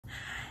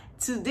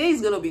Today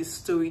is gonna be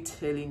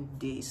storytelling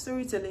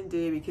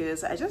day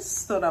because I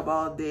just thought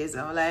about this.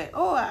 I'm like,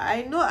 oh,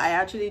 I know I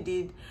actually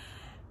did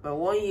my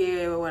 1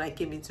 year when I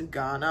came into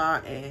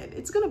Ghana, and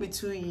it's gonna be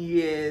 2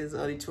 years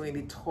on the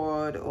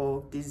 23rd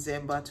of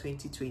December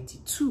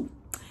 2022.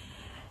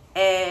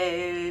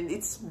 And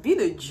it's been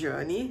a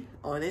journey,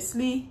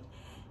 honestly.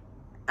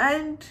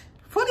 And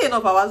funny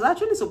enough, I was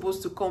actually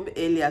supposed to come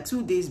earlier,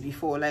 2 days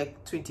before,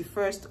 like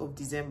 21st of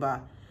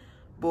December,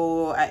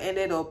 but I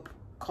ended up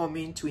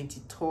coming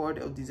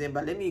 23rd of December.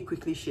 Let me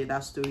quickly share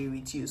that story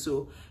with you.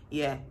 So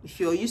yeah, if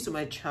you're used to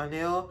my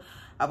channel,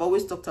 I've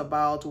always talked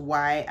about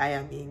why I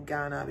am in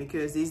Ghana,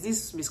 because there's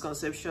this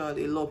misconception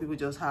a lot of people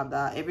just have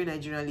that every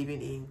Nigerian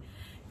living in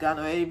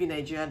Ghana, or every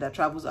Nigerian that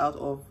travels out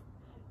of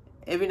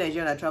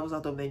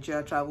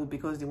Nigeria travel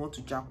because they want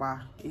to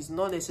japa. It's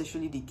not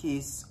necessarily the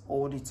case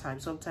all the time.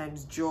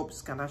 Sometimes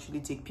jobs can actually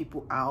take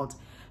people out,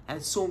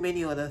 and so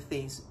many other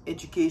things,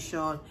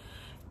 education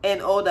and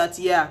all that.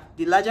 Yeah,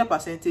 the larger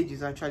percentage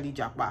is actually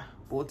japa,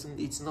 but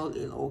it's not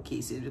in all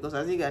cases, because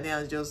I think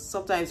Ghanaians just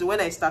sometimes,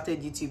 when I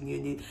started YouTube,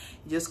 you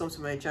just come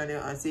to my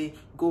channel and say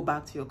go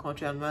back to your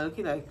country, and I'm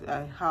looking like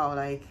how,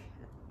 like,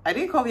 I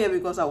didn't come here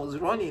because I was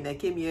running. I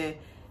came here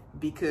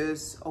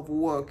because of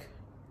work.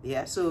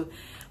 Yeah, so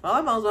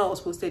my husband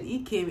was posted,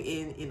 he came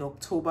in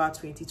October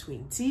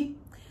 2020.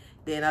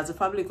 Then as a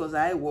family, because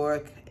I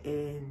work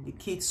in the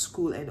kids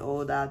school and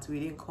all that,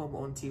 we didn't come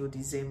until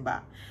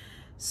December.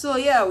 So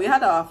yeah, we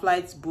had our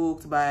flights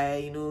booked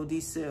by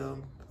this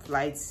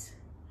flights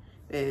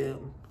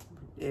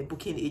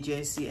booking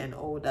agency and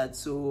all that.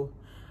 So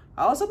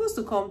I was supposed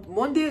to come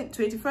Monday.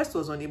 21st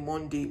was on a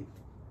Monday.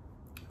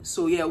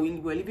 So yeah, we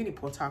were living in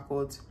Port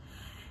Harcourt,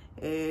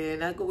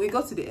 and we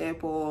got to the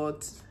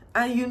airport.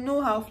 And you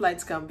know how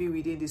flights can be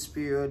within this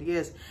period.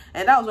 Yes,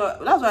 and that's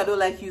why I don't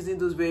like using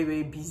those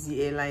very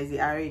busy airlines, the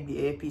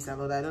airpiece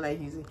and all that. I don't like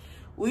using.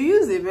 We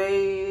use a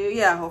very,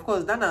 yeah, of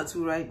course, Dana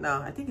too right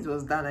now. I think it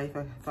was Dana, if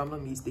I'm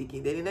not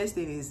mistaken. Then the next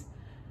thing is,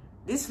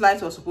 this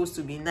flight was supposed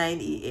to be 9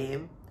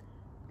 a.m.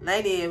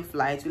 9 a.m.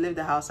 flight. We left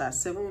the house at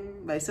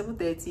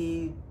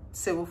 7:30,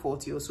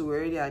 7:40 or so. We're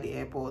already at the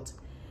airport.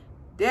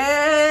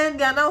 Then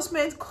the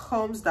announcement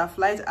comes that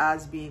flight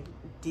has been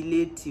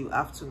delayed till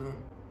afternoon.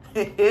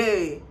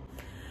 Hey.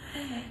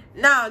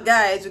 Now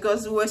guys,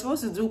 because we were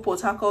supposed to do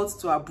Port Harcourt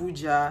to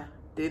Abuja,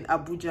 then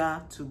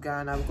Abuja to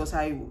Ghana, because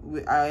I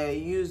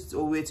used,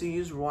 or were to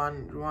use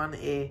Rwanda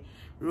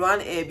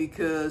Air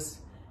because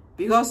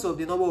of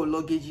the number of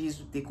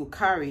luggages they could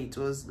carry. It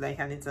was like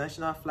an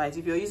international flight.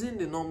 If you're using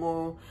the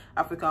normal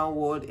African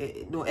World,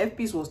 no,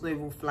 FPs was not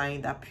even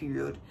flying that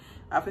period.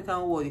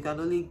 African World, you can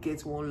only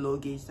get one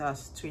luggage,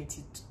 that's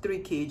 23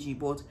 kg,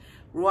 but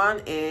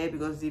Rwanda Air,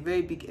 because the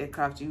very big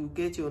aircraft, you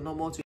get your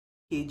normal 20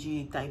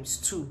 kg times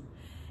 2,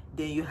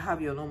 then you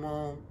have your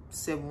normal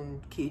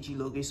 7 kg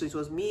luggage. So it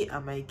was me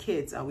and my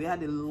kids, and we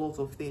had a lot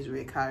of things we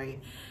were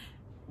carrying.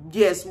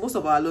 Yes, most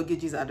of our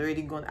luggages had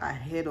already gone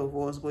ahead of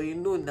us, but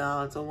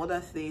now some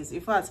other things.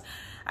 In fact,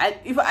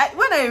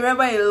 when I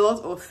remember a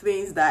lot of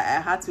things that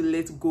I had to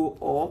let go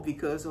of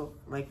because of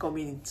my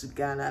coming into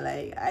Ghana,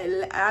 like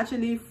I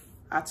actually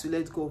had to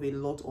let go of a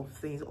lot of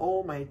things.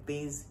 All my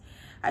things,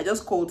 I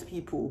just called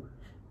people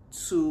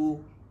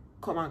to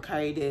come and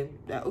carry them.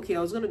 Like, okay,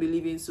 I was going to be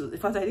leaving soon. In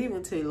fact, I didn't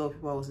even tell a lot of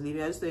people I was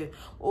leaving. I just said,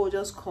 oh,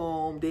 just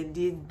come. Then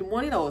the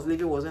morning I was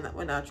leaving was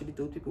when I actually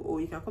told people, oh,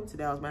 you can come to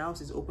the house. My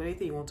house is open.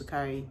 Anything you want to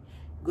carry,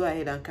 go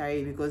ahead and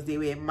carry, because they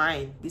were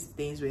mine. These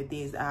things were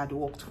things I had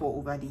worked for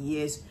over the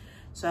years.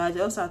 So I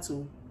just had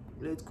to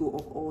let go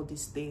of all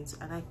these things.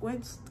 And I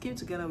came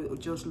together with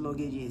just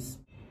luggages.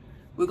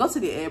 We got to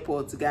the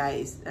airport,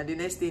 guys, and the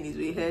next thing is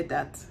we heard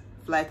that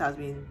flight has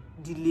been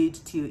delayed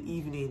till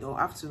evening or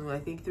afternoon, I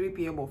think 3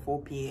 p.m. or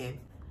 4 p.m.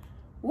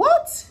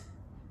 What?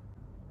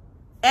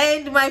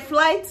 And my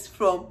flight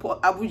from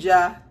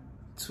Abuja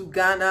to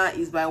Ghana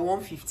is by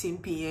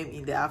 1:15 p.m.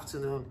 in the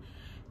afternoon.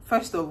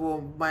 First of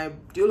all, the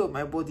whole of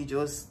my body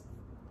just,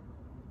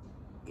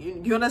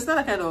 you understand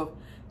that kind of,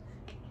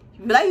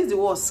 will I use the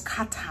word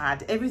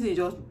scattered? Everything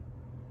just,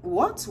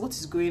 what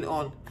is going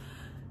on?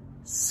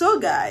 So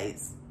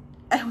guys,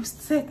 I was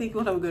thinking,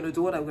 what are we going to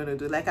do? What are we going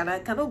to do? Like, and I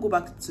cannot go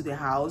back to the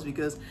house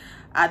because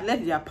I'd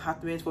left the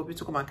apartment for people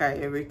to come and carry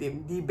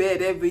everything. The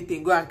bed,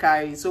 everything, go and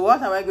carry. So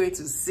what am I going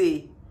to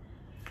say?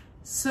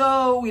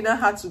 So we now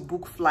had to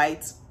book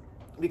flights,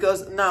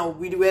 because now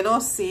we were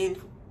not seeing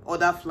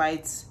other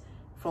flights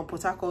from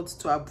Port Harcourt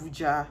to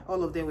Abuja.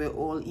 All of them were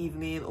all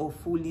evening or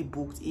fully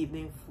booked,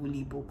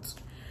 fully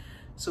booked.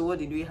 So what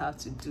did we have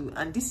to do?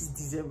 And this is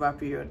December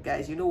period,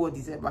 guys. You know what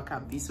December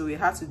can be. So we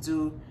had to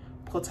do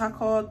Port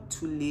Harcourt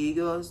to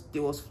Lagos.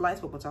 There was flights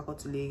for Port Harcourt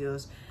to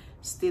Lagos.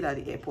 Stayed at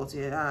the airport.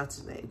 Yeah, I had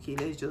to, like, okay,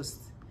 let's just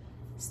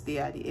stay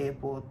at the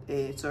airport.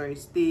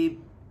 Stay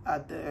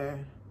at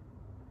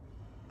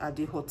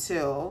the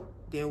hotel.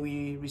 Then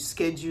we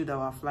rescheduled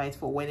our flight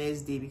for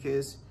Wednesday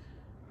because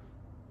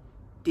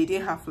they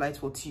didn't have flights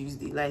for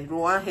Tuesday. Like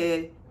Rwanda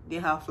Air, they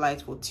have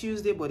flights for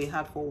Tuesday, but they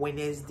had for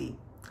Wednesday.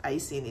 Are you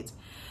seeing it?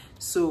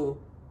 So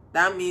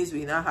That means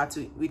we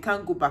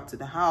can't go back to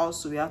the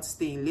house, so we have to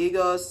stay in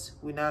Lagos.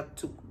 We now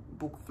took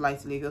book flight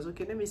to Lagos.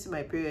 Okay, let me see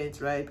my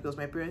parents, right? Because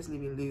my parents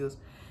live in Lagos.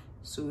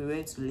 So we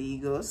went to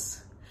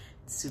Lagos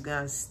to go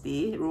and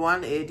stay.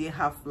 Rowan Air didn't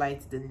have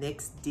flight the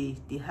next day.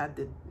 They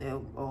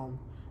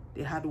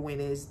had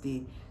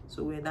Wednesday.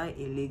 So we're now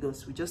in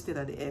Lagos. We just stayed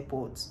at the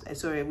airport.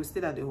 Sorry, we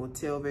stayed at the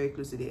hotel very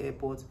close to the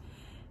airport.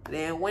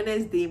 Then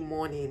Wednesday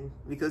morning,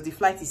 because the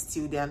flight is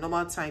still there,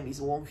 normal time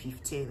is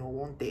 1:15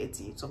 or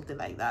 1:30, something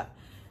like that.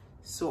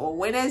 So on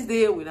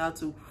Wednesday, we now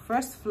took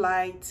first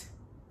flight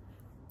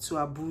to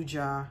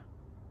Abuja.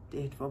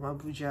 Then from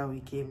Abuja, we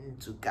came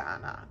to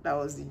Ghana. That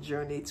was the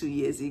journey 2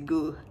 years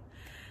ago.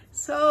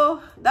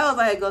 So that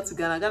was how I got to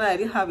Ghana. Ghana, I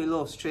didn't have a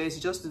lot of stress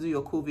just to do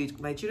your COVID.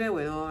 My children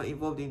were not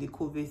involved in the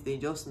COVID thing,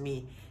 just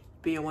me.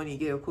 Pay your money,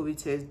 get your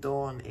COVID test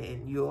done,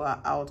 and you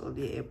are out of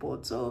the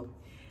airport. So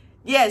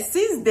yeah,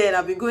 since then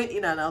I've been going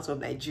in and out of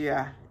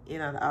Nigeria,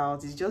 in and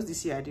out. It's just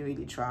this year I didn't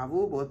really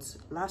travel, but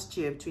last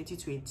year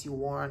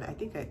 2021 I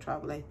think I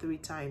traveled like 3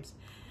 times.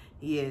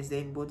 Yes,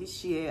 then but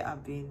this year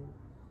I've been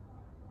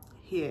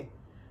here,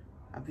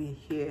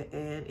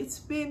 and it's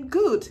been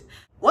good.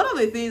 One of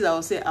the things I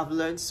would say I've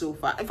learned so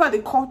far, in fact,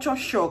 the culture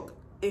shock,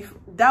 if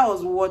that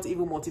was what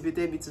even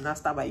motivated me to now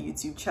start my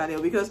YouTube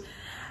channel, because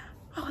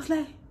I was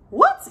like,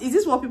 what is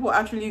this, what people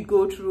actually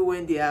go through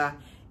when they are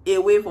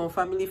away from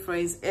family,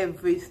 friends,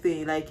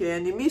 everything, like you're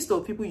in the midst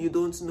of people you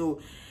don't know.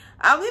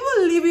 I'm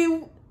even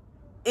living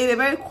in a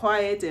very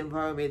quiet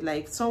environment,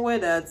 like somewhere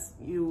that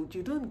you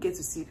don't get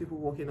to see people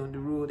walking on the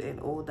road and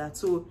all that.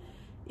 So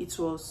it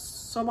was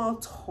somehow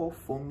tough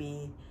for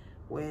me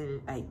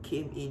when I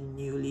came in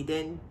newly,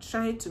 then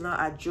trying to now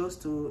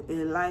adjust to a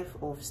life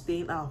of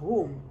staying at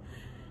home,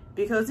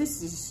 because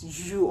this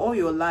is you all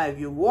your life.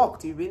 You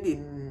worked, you've been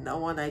in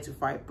a 9 to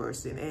 5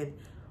 person, and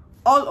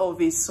all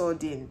of a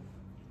sudden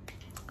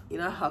you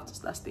now have to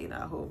start staying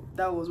at home.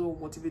 That was what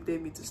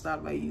motivated me to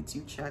start my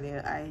YouTube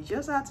channel. I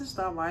just had to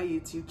start my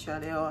YouTube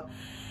channel,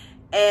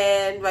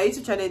 and my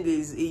YouTube channel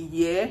is a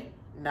year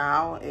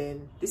now,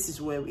 and this is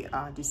where we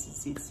are. This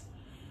is it.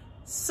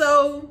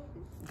 So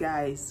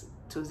guys,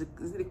 it was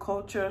the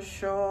culture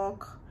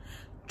shock.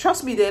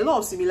 Trust me, there are a lot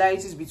of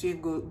similarities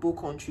between both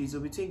countries,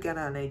 or between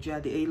Ghana and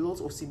Nigeria. There are a lot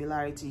of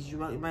similarities. You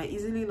might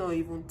easily not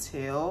even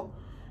tell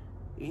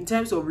in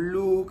terms of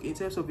look, in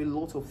terms of a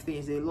lot of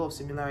things. There are a lot of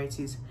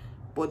similarities,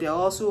 but there are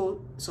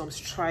also some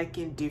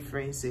striking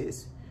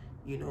differences,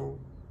 you know,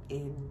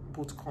 in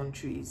both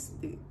countries,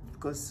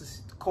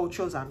 because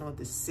cultures are not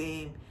the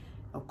same.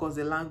 Of course,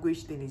 the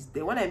language thing is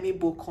there. When I mean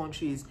both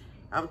countries,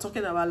 I'm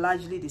talking about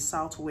largely the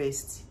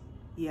Southwest.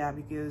 Yeah,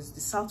 because the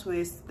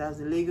Southwest, that's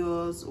the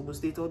Lagos, Ogun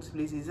State, all these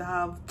places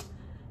have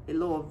a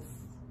lot of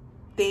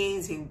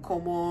things in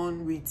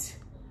common with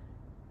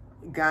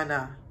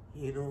Ghana.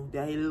 You know,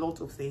 there are a lot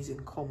of things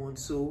in common.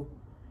 So,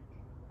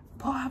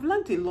 but I've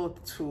learned a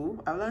lot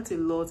too. I've learned a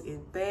lot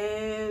in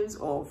terms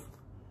of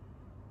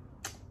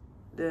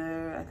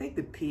I think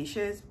the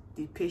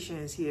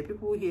patience here.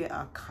 People here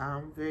are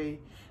calm, very,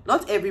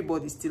 not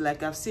everybody still.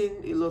 Like I've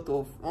seen a lot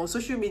of, on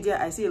social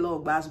media, I see a lot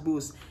of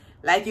gbasgbos.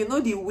 Like, you know,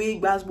 the way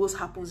gbasgbos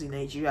happens in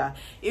Nigeria.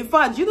 In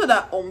fact, you know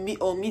that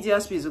on media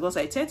space, because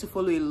I tend to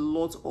follow a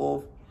lot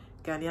of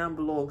Ghanaian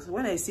blogs.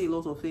 When I see a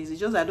lot of things, it's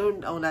just I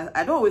don't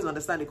always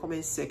understand the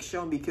comment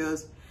section,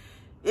 because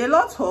a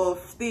lot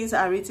of things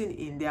are written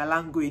in their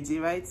language. They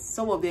write,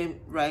 some of them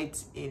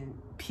write in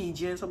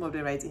Pidgin, some of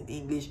them write in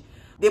English.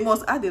 They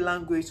must add the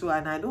language too,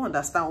 and I don't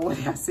understand what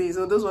they are saying.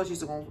 So those ones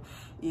used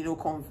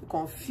to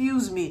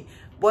confuse me.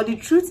 But the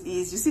truth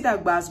is, you see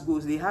that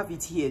gbasgbos, they have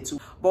it here too.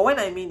 But when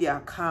I mean they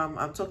are calm,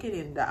 I'm talking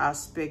in the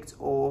aspect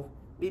of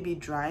maybe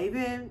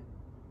driving,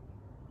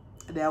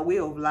 their way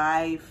of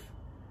life,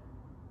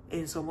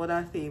 and some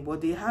other thing.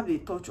 But they have a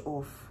touch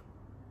of,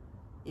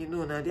 you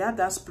know, now they have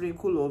that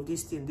sprinkle of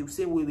this thing, the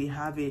same way we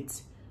have it.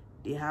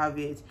 They have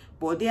it.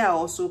 But they are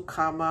also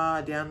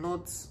calmer. They are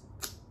not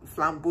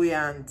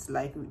flamboyant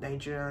like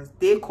Nigerians.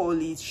 They call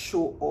it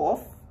show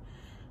off.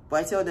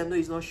 But I tell them, no,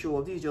 it's not show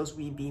off. This is just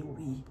we being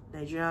we.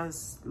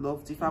 Nigerians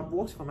love to, if I've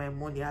worked for my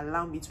money,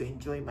 allow me to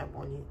enjoy my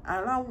money.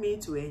 Allow me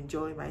to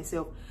enjoy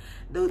myself.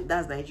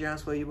 That's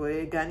Nigerians for you. But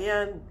a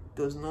Ghanaian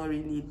does not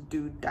really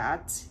do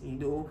that. You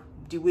know,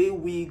 the way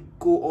we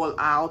go all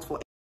out for,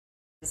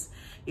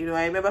 you know,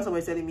 I remember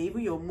somebody telling me,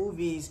 even your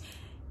movies,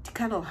 the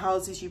kind of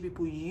houses you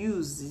people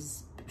use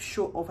is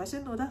show off. I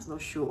said, no, that's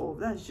not show off.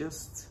 That's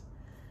just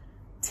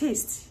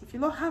taste. If you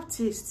don't have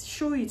taste,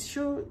 show it.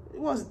 Show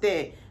what's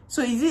there.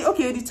 So is it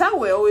okay? The time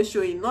we're always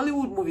showing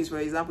Nollywood movies, for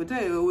example, the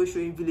time we're always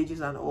showing villages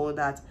and all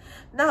that.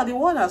 Now the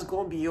world has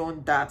gone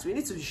beyond that. We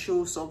need to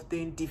show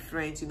something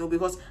different, you know,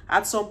 because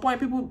at some point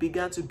people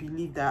began to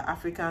believe that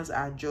Africans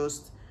are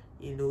just,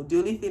 you know, the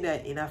only thing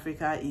that in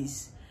Africa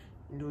is,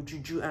 you know,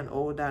 juju and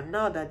all that.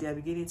 Now that they are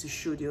beginning to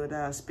show the other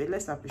aspect,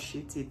 let's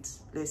appreciate it.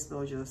 Let's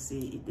not just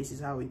say this is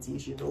how it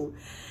is, you know.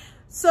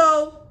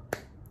 So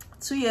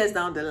 2 years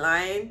down the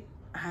line,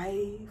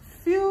 I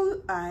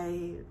feel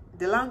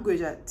the language,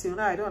 till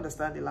now I don't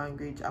understand the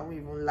language. I won't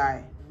even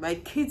lie. My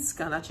kids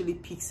can actually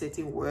pick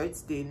certain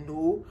words, they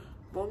know,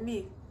 but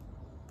me,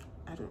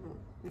 I don't know,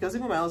 because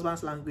even my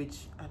husband's language,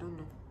 I don't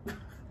know.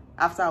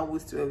 After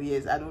almost 12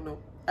 years, I don't know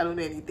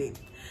anything.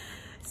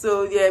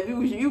 So yeah,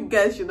 you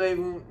guys should not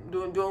even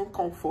don't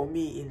come for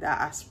me in that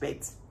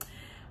aspect.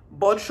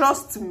 But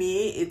trust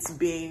me,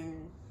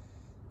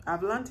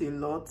 I've learned a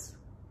lot.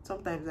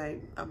 Sometimes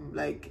I'm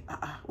like,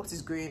 what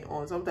is going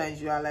on?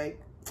 Sometimes you are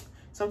like,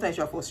 sometimes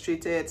you are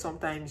frustrated,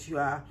 sometimes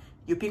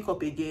you pick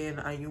up again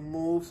and you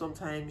move.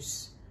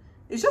 Sometimes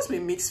it's just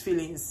been mixed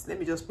feelings. Let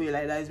me just put it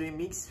like that. It's been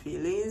mixed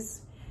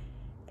feelings,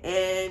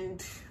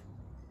 and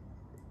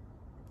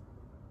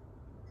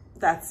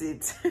that's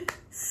it.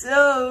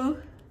 So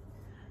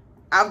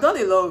I've done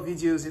a lot of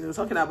videos, you know,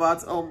 talking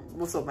about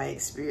most of my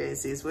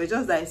experiences, but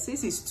just like,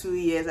 since it's 2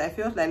 years, I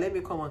felt like, let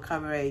me come on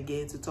camera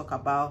again to talk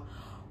about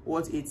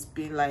what it's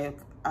been like.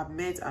 I've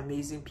met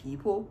amazing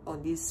people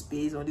on this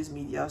space, on this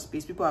media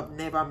space, people I've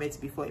never met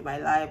before in my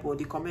life, or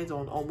they comment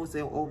on almost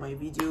all my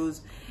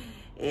videos,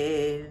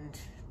 and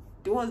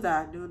the ones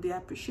that, you know, they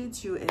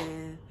appreciate you.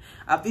 And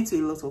I've been to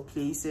a lot of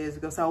places,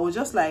 because I was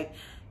just like,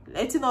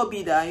 let it not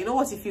be that, you know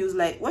what it feels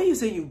like when you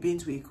say you've been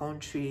to a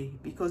country,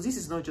 because this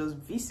is not just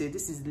visit,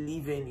 this is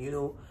living, you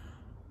know.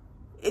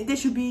 And there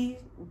should be,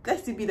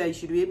 let it be that you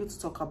should be able to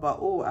talk about,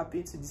 oh, I've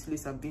been to this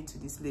place, I've been to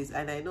this place.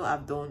 And I know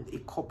I've done a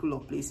couple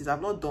of places.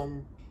 I've not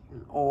done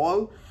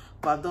all,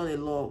 but I've done a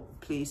lot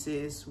of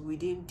places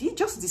within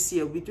just this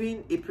year,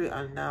 between April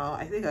and now.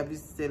 I think I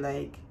visited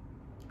like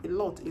a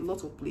lot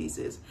of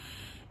places.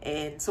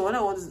 And so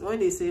when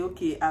they say,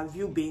 okay, have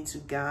you been to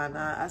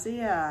Ghana, I say,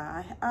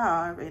 yeah, I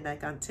have, and I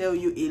can tell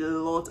you a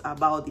lot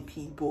about the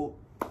people.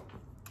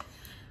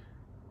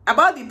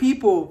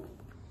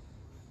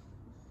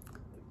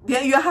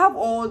 Then you have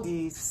all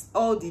the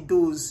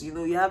dose, you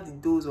know. You have the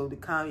dose of the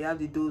camp, you have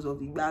the dose of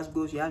the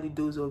Glasgow, you have the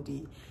dose of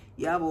you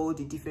have all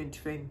the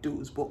different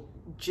dose. But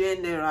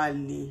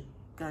generally,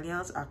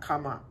 Ghanaians are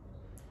calmer.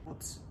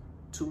 But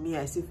to me,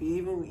 I say,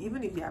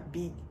 even if they are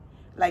big,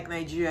 like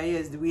Nigeria,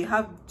 yes, we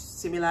have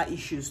similar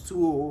issues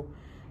too.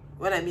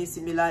 When I mean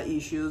similar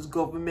issues,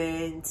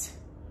 government,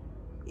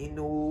 you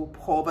know,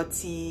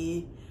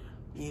 poverty,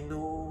 you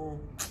know,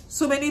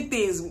 so many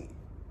things.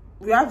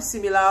 We have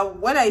similar.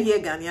 When I hear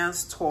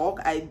Ghanaians talk,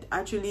 I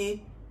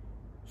actually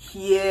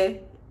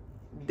hear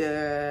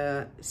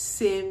the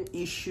same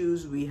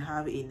issues we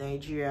have in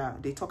Nigeria.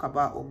 They talk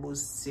about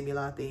almost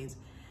similar things.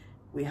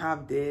 We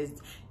have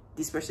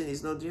this person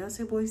is not doing. I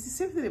say, boy, it's the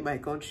same thing in my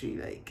country.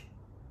 Like,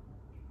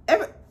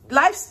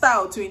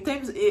 lifestyle too, in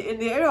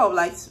the area of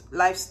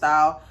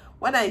lifestyle,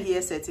 when I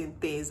hear certain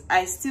things,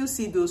 I still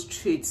see those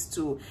traits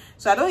too.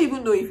 So I don't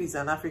even know if it's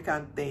an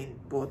African thing,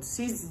 but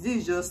since this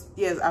is just,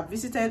 yes, I've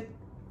visited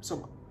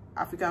some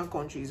African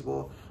countries,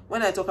 but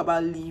when I talk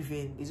about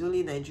living, it's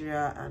only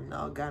Nigeria and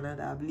now Ghana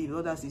that I've lived.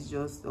 Others is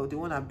just, or the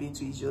one I've been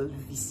to is just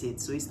visit.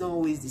 So it's not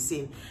always the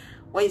same.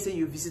 When you say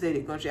you visited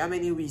a country, how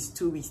many weeks?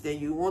 2 weeks, then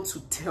you want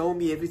to tell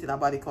me everything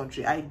about the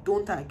country. I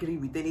don't agree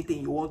with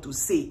anything you want to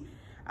say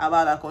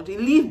about that country.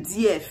 Live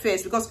there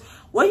first, because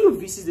when you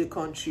visit the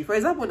country, for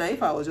example, now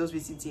if I was just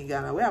visiting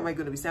Ghana, where am I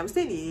going to be staying? I'm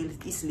staying in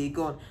East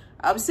Legon,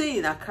 I'm staying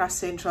in Accra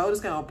Central, all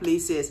those kind of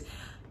places.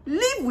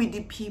 Live with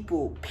the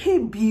people, pay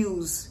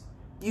bills,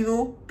 you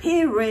know,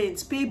 pay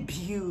rent, pay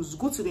bills,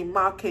 go to the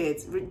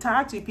market,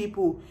 interact with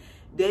people.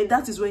 Then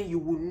that is when you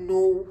will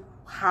know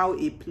how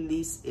a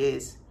place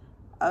is.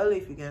 I don't know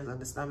if you guys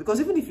understand, because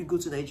even if you go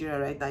to Nigeria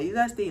right now, you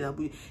guys stay in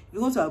Abuja. If you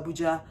go to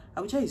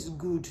Abuja is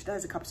good.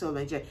 That's the capital of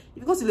Nigeria.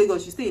 If you go to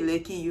Lagos, you stay in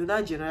Lekki, you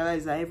now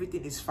generalize that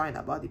everything is fine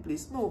about the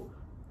place. No,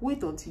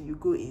 wait until you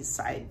go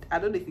inside. I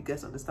don't know if you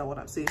guys understand what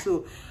I'm saying.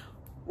 So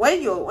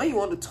when you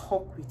want to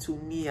talk to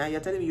me and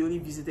you're telling me you only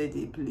visited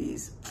a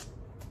place,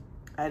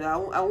 I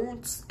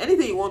won't,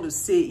 anything you want to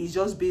say is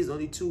just based on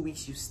the 2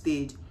 weeks you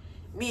stayed.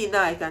 Me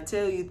now, I can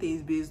tell you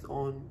things based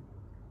on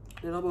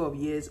the number of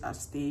years I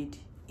stayed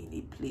in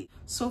a place.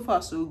 So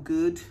far so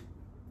good.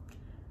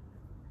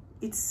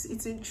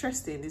 It's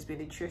interesting. It's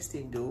been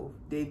interesting though.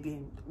 They've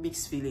been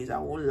mixed feelings, I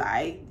won't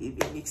lie. They've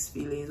been mixed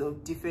feelings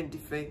of different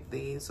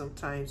things.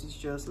 Sometimes it's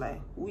just like,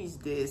 who is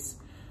this?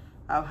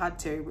 I've had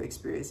terrible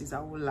experiences, I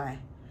won't lie.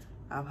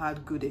 I've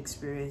had good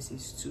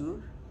experiences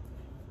too.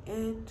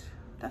 And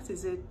that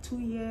is it. 2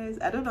 years.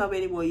 I don't know how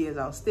many more years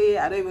I'll stay.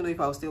 I don't even know if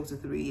I'll stay up to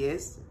 3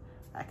 years.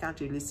 I can't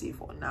really say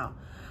for now.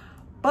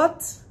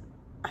 But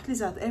at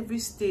least at every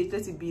stage,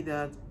 let it be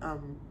that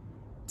I'm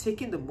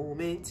taking the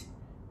moment,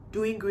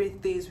 doing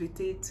great things with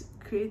it,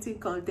 creating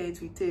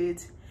content with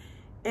it,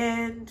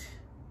 and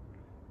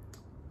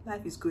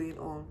life is going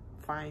on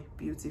fine,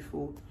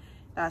 beautiful.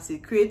 That's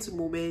it. Create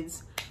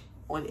moments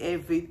on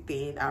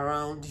everything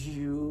around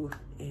you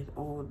and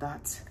all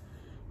that.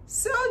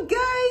 So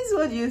guys,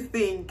 what do you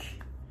think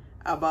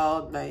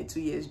about my 2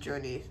 years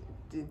journey?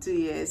 In 2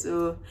 years.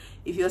 So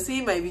if you're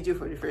seeing my video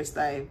for the first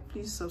time,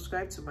 please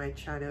subscribe to my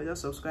channel.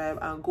 Just subscribe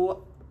and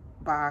go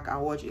back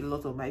and watch a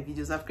lot of my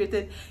videos. I've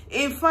created,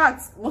 in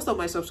fact, most of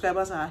my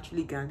subscribers are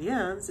actually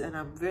Ghanaians, and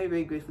I'm very,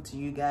 very grateful to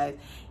you guys.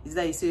 Is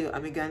that you say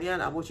I'm a Ghanaian,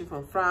 I'm watching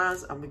from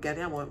France, I'm a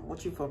Ghanaian, I'm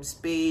watching from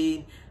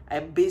Spain,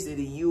 I'm based in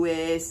the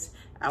US.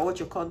 I watch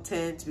your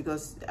content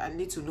because I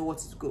need to know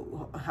what's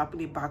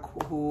happening back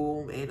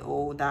home and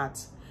all that.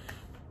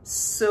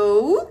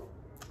 So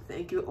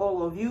thank you,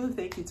 all of you.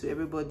 Thank you to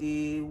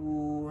everybody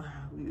who,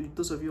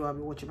 those of you who have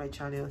been watching my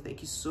channel.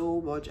 Thank you so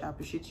much. I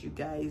appreciate you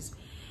guys.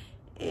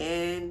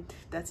 And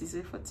that is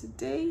it for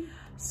today.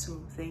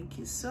 So thank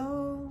you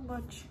so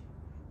much.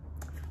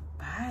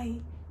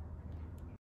 Bye.